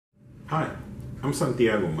Hi, I'm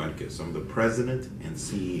Santiago Marquez. I'm the President and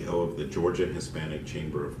CEO of the Georgia Hispanic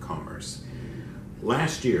Chamber of Commerce.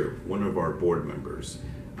 Last year, one of our board members,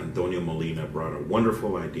 Antonio Molina, brought a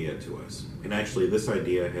wonderful idea to us. And actually, this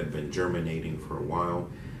idea had been germinating for a while.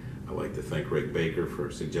 I'd like to thank Rick Baker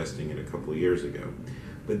for suggesting it a couple of years ago.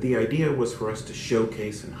 But the idea was for us to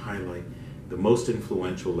showcase and highlight the most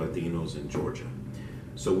influential Latinos in Georgia.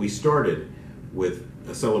 So we started with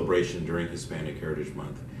a celebration during Hispanic Heritage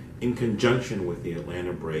Month in conjunction with the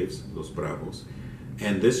Atlanta Braves, Los Bravos,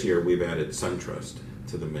 and this year we've added SunTrust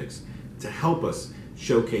to the mix to help us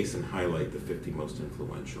showcase and highlight the 50 most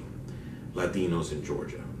influential Latinos in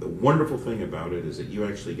Georgia. The wonderful thing about it is that you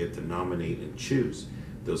actually get to nominate and choose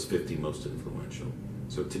those 50 most influential.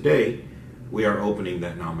 So today, we are opening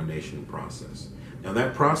that nomination process. Now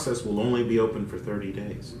that process will only be open for 30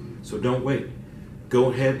 days, so don't wait.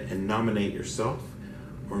 Go ahead and nominate yourself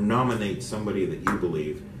or nominate somebody that you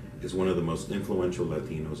believe is one of the most influential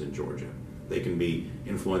Latinos in Georgia. They can be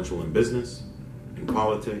influential in business, in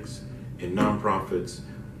politics, in nonprofits,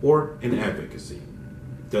 or in advocacy.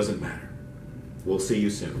 Doesn't matter. We'll see you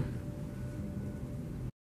soon.